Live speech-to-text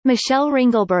Michele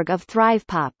Ringelberg of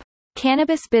ThrivePop,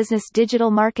 cannabis business digital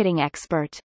marketing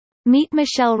expert. Meet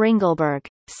Michele Ringelberg,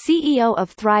 CEO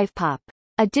of ThrivePop,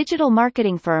 a digital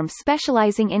marketing firm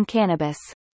specializing in cannabis.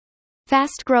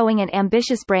 Fast-growing and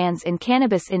ambitious brands in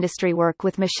cannabis industry work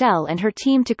with Michele and her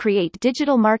team to create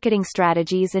digital marketing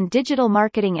strategies and digital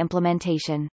marketing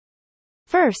implementation.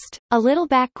 First, a little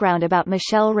background about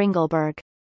Michele Ringelberg.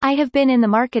 I have been in the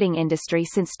marketing industry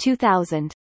since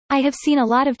 2000. I have seen a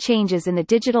lot of changes in the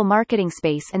digital marketing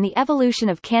space, and the evolution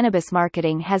of cannabis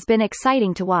marketing has been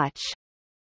exciting to watch.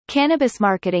 Cannabis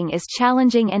marketing is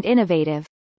challenging and innovative.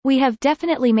 We have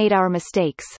definitely made our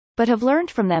mistakes, but have learned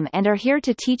from them and are here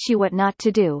to teach you what not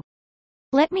to do.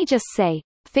 Let me just say,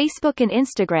 Facebook and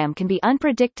Instagram can be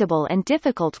unpredictable and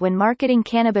difficult when marketing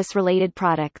cannabis-related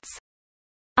products.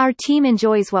 Our team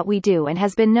enjoys what we do and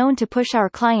has been known to push our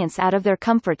clients out of their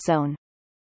comfort zone.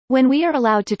 When we are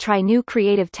allowed to try new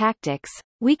creative tactics,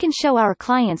 we can show our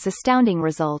clients astounding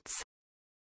results.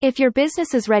 If your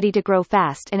business is ready to grow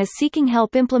fast and is seeking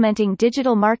help implementing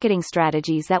digital marketing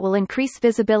strategies that will increase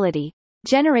visibility,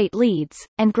 generate leads,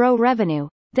 and grow revenue,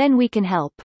 then we can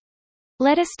help.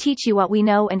 Let us teach you what we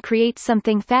know and create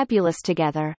something fabulous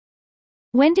together.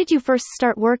 When did you first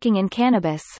start working in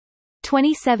cannabis?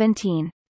 2017.